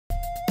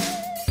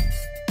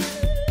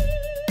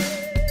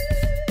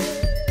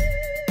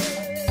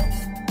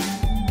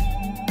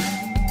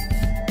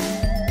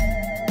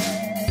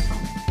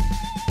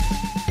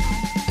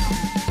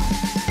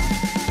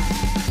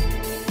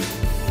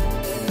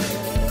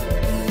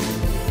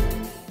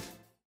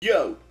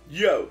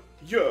Yo,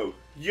 yo,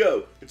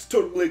 yo, it's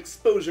Total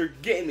Exposure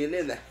Gaming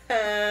in the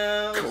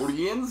house.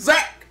 Cody and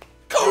Zach.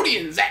 Cody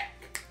and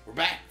Zach. We're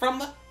back from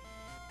the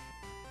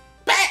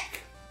back.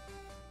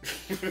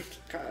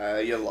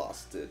 You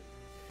lost it.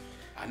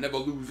 I never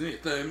lose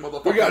anything,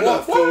 motherfucker. We got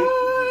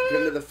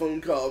another phone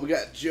call. We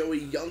got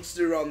Joey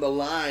Youngster on the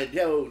line.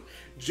 Yo,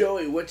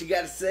 Joey, what you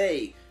got to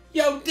say?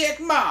 Yo, Dick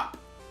Mop.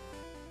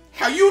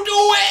 How you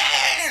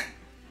doing?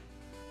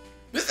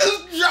 This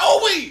is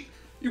Joey.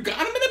 You got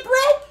a minute,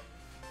 bro?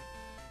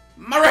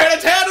 My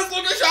red hat is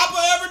looking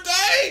sharper every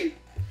day.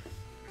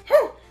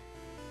 Whew.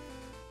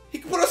 He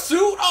can put a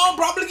suit on,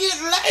 probably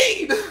get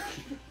laid.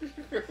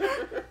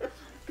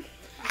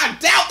 I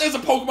doubt there's a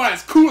Pokemon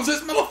as cool as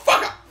this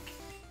motherfucker.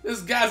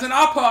 This guy's in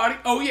our party.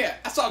 Oh yeah,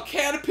 I saw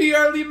Caterpie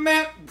earlier,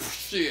 man.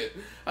 Shit,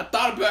 I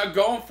thought about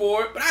going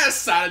for it, but I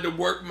decided to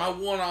work my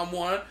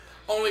one-on-one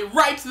only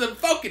right to the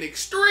fucking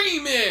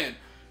extreme end.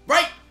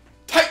 Right?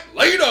 Tight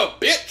later,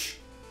 bitch.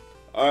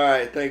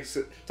 Alright, thanks.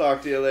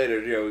 Talk to you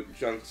later,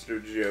 Youngster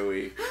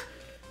Joey.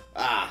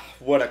 Ah,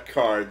 what a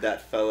card,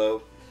 that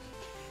fellow.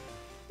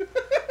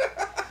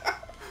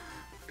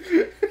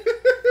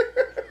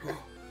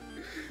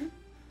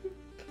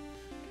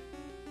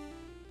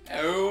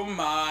 Oh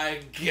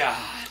my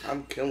god.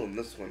 I'm killing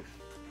this one.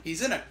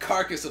 He's in a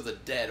carcass of the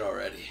dead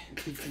already.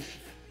 Do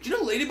you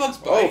know Ladybug's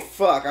bite? Oh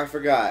fuck, I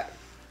forgot.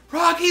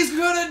 Rocky's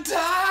gonna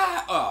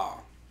die!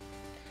 Oh.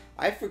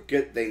 I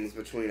forget things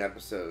between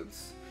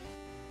episodes.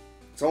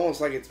 It's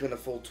almost like it's been a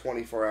full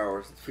 24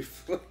 hours since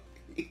we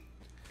played.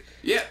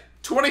 Yeah,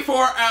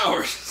 24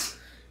 hours.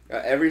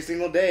 Every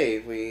single day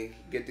we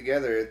get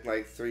together at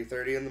like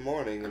 3:30 in the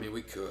morning. I mean,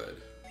 we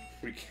could.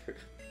 We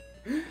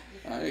could.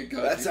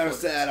 That's how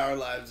sad our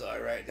lives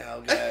are right now,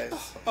 guys.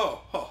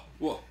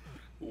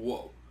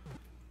 Whoa.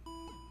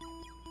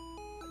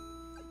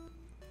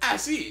 I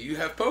see, you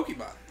have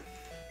Pokemon.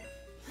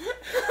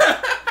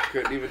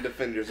 Couldn't even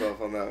defend yourself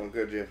on that one,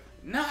 could you?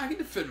 No, I can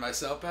defend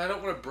myself, but I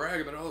don't want to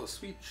brag about all the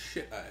sweet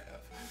shit I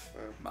have.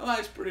 My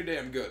life's pretty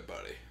damn good,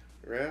 buddy.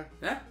 Yeah?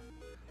 Yeah.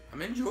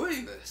 I'm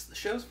enjoying this. The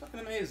show's fucking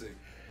amazing.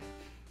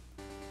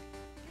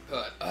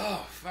 But,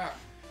 oh, fuck.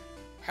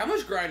 How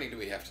much grinding do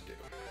we have to do?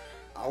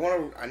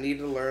 I need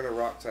to learn a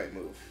rock type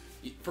move.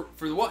 For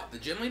the what? The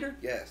gym leader?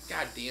 Yes.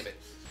 God damn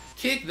it.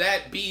 Kick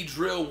that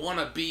B-drill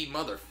wannabe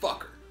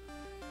motherfucker.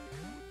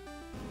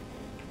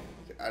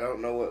 I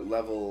don't know what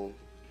level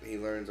he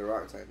learns a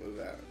rock type move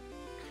at.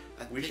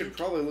 We should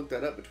probably look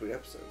that up between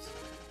episodes.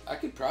 I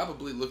could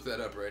probably look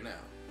that up right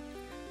now.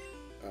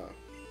 Oh.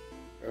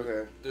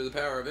 Okay. Through the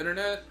power of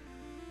internet?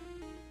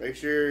 Make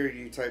sure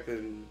you type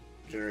in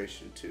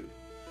Generation 2.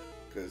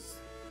 Because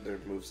their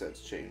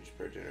movesets change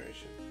per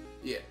generation.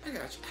 Yeah, I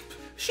got you.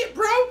 Shit,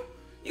 bro!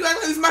 You act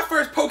like this is my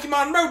first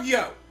Pokemon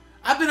rodeo!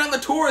 I've been on the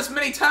tourist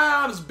many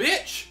times,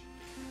 bitch!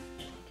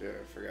 Yeah,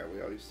 I forgot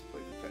we all used to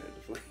play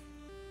competitively.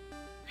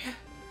 Yeah.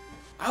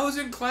 I was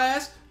in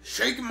class,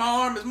 shaking my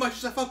arm as much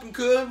as I fucking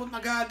could with my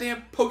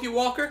goddamn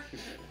Pokewalker.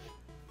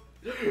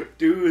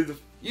 Dude,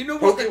 you know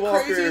what the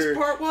craziest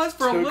part was?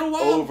 For a little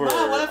while,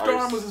 my left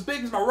arm was as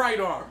big as my right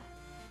arm.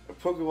 A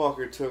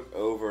Pokewalker took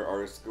over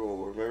our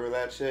school. Remember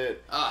that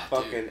shit?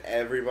 Fucking dude.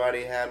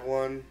 Everybody had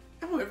one.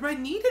 Oh, everybody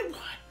needed one.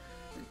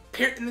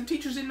 And the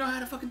teachers didn't know how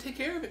to fucking take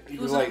care of it. You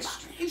could like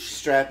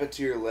strap it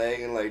to your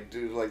leg and like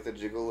do like the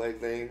jiggle leg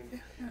thing.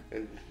 Yeah.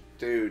 And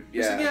dude,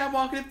 yeah. Yeah, I'm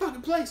walking in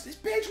fucking place. This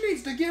bitch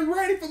needs to get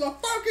ready for the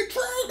fucking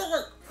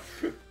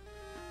trailer.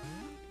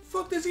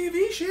 Fuck this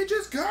EV shit,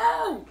 just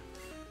go.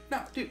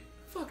 No, dude,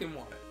 fucking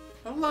want it.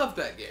 I love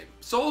that game.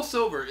 Soul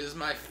Silver is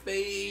my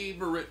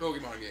favorite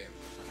Pokemon game.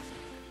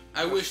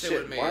 I wish they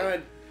would have made it. Why do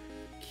I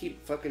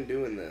keep fucking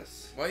doing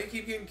this? Why you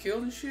keep getting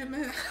killed and shit,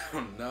 man? I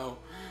don't know.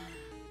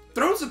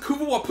 Throw some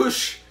Kuvawa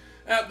push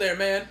out there,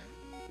 man.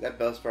 That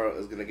Bellsprout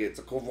is gonna get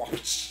Kuvawa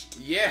push.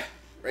 Yeah.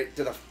 Right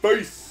to the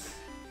face.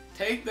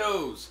 Take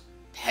those.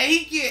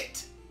 Take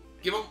it.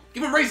 Give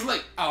him Razor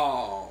Lake.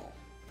 Oh.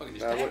 Fucking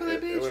just tackle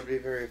that bitch. It would be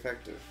very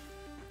effective.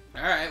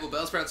 Alright, well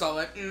Bellsprout's all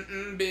like,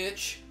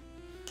 bitch.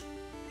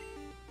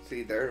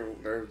 See,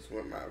 theirs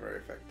were not very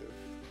effective.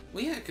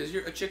 Well, yeah, because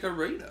you're a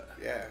Chikorita.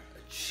 Yeah.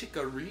 A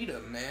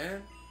Chikorita,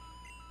 man.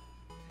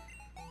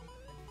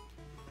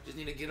 Just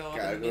need to get all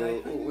Gotta of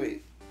go. Oh,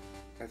 wait.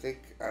 I think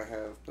I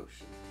have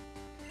potion.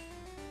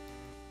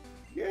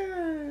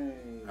 Yay!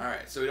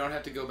 Alright, so we don't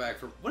have to go back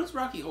for... What is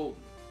Rocky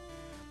holding?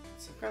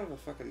 Some kind of a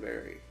fucking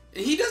berry.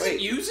 He doesn't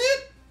use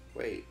it?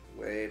 Wait.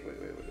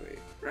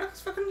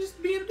 Rocky's fucking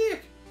just being a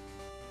dick.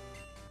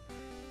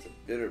 It's a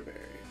bitter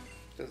berry.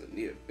 Doesn't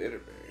need a bitter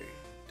berry.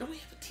 Don't we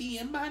have a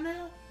TM by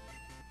now?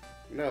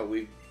 No,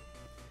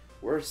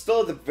 we're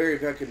still at the very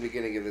fucking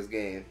beginning of this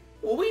game.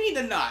 Well, we need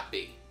to not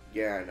be.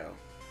 Yeah, I know.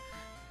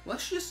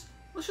 Let's just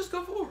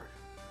go forward.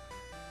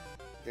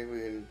 I think we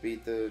can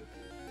beat the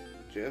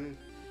gym.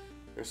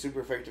 They're super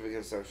effective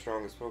against our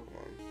strongest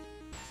Pokemon.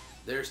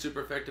 They're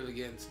super effective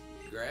against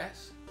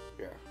grass?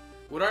 Yeah.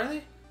 What are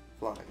they?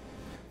 Flying.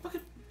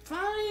 Fucking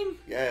flying?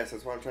 Yes,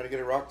 that's why I'm trying to get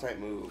a rock type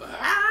move.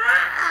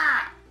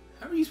 Ah!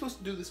 How are you supposed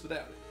to do this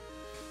without it?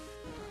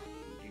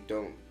 You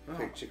don't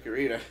pick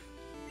Chikorita.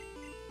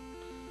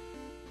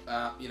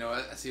 You know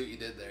what? I see what you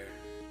did there.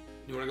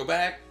 You want to go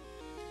back?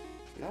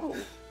 No.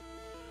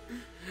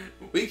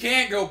 We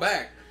can't go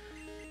back.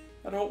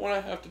 I don't want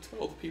to have to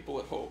tell the people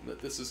at home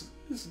that this is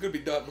going to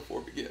be done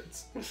before it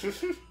begins.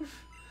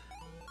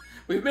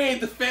 We made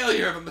the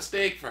failure of a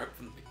mistake from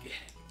the beginning.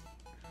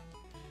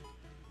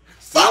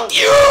 Fuck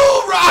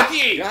you,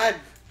 Rocky! God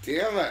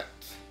damn it.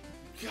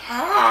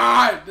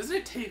 God! Doesn't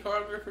it take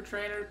harder for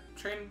traded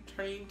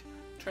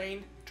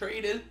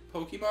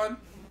Pokemon?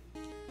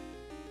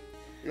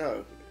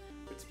 No,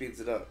 it speeds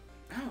it up.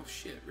 Oh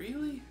shit,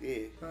 really?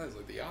 Yeah. That was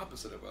like the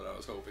opposite of what I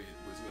was hoping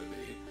it was going to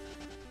be.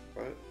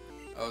 What?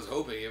 I was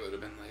hoping it would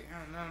have been like,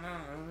 oh,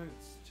 no,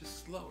 it's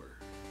just slower.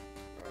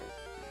 Oh.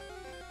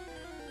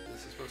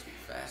 This is supposed to be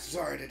fast.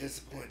 Sorry to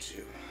disappoint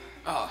you.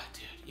 Oh,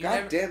 dude.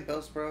 Goddamn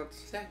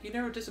Bellsprouts. Zach, you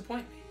never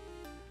disappoint me.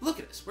 Look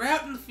at us. We're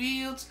out in the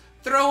fields,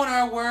 throwing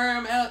our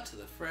worm out to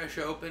the fresh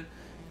open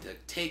to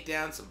take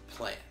down some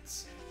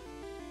plants.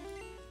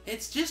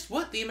 It's just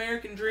what the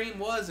American dream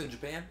was in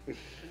Japan.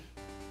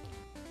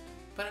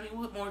 But, I mean,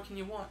 what more can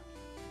you want?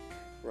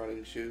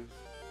 Running shoes.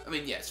 I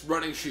mean, yes,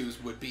 running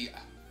shoes would be a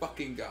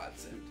fucking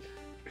godsend.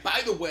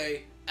 By the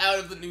way, out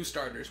of the new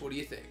starters, what do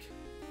you think?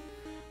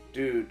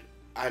 Dude,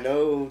 I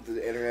know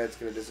the internet's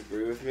gonna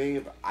disagree with me,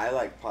 but I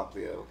like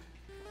Poplio.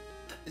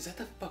 Is that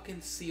the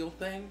fucking seal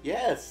thing?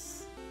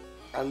 Yes!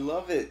 I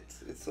love it.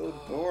 It's so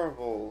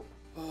adorable.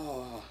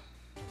 Oh.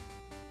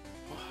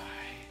 Why?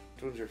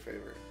 Which one's your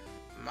favorite?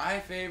 My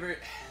favorite...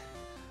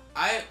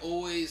 I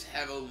always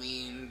have a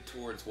lean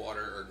towards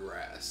water or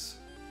grass.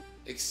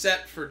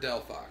 Except for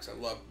Delphox. I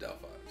love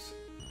Delphox.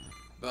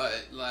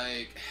 But,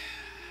 like...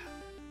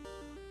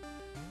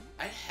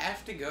 I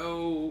have to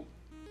go...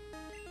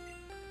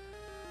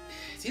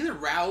 It's either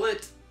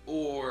Rowlet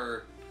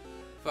or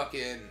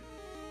fucking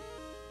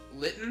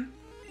Litten.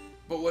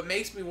 But what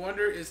makes me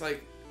wonder is,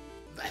 like,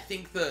 I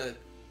think they're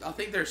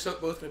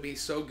both gonna be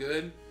so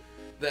good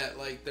that,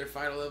 like, their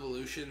final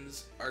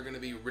evolutions are gonna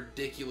be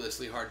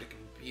ridiculously hard to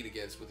compete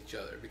against with each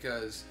other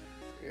because,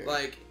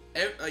 like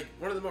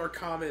one of the more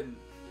common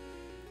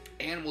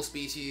animal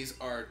species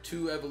are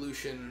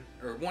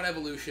one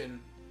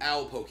evolution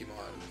owl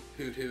Pokemon,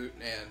 Hoot Hoot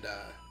and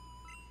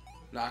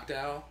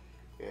Noctowl.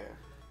 Yeah.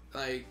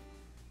 Like,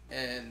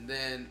 and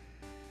then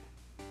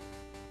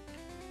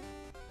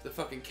the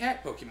fucking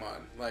cat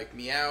Pokemon, like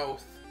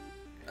Meowth,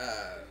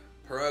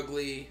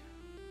 Purugly,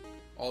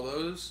 all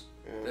those,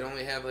 that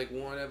only have like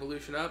one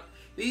evolution up.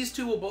 These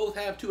two will both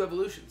have 2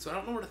 evolutions, so I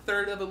don't know what a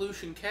 3rd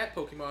evolution cat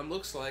Pokemon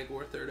looks like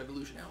or a 3rd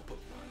evolution owl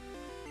Pokemon.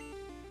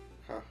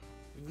 Huh.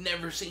 We've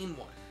never seen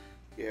one.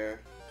 Yeah.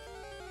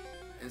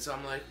 And so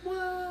I'm like,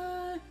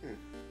 what?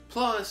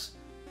 Plus,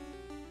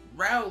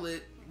 Rowlet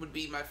would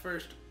be my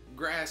first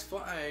grass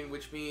flying,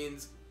 which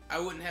means I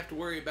wouldn't have to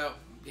worry about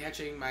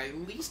catching my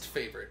least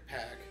favorite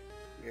pack.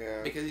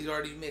 Yeah. Because he's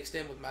already mixed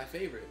in with my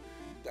favorite.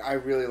 I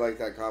really like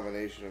that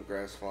combination of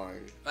grass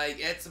flying. Like,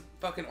 it's a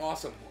fucking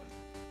awesome one.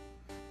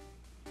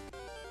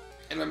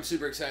 And I'm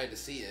super excited to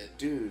see it.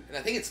 Dude. And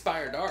I think it's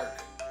Fire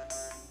Dark.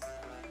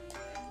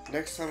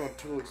 Next time on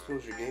Total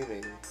Exposure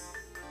Gaming,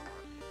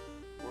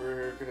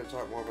 we're gonna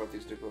talk more about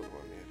these new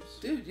Pokemon games.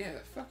 Dude, yeah,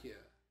 fuck yeah.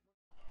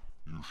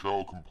 You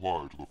shall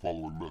comply to the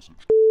following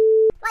message.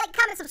 Like,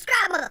 comment,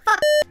 subscribe,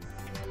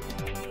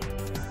 motherfucker!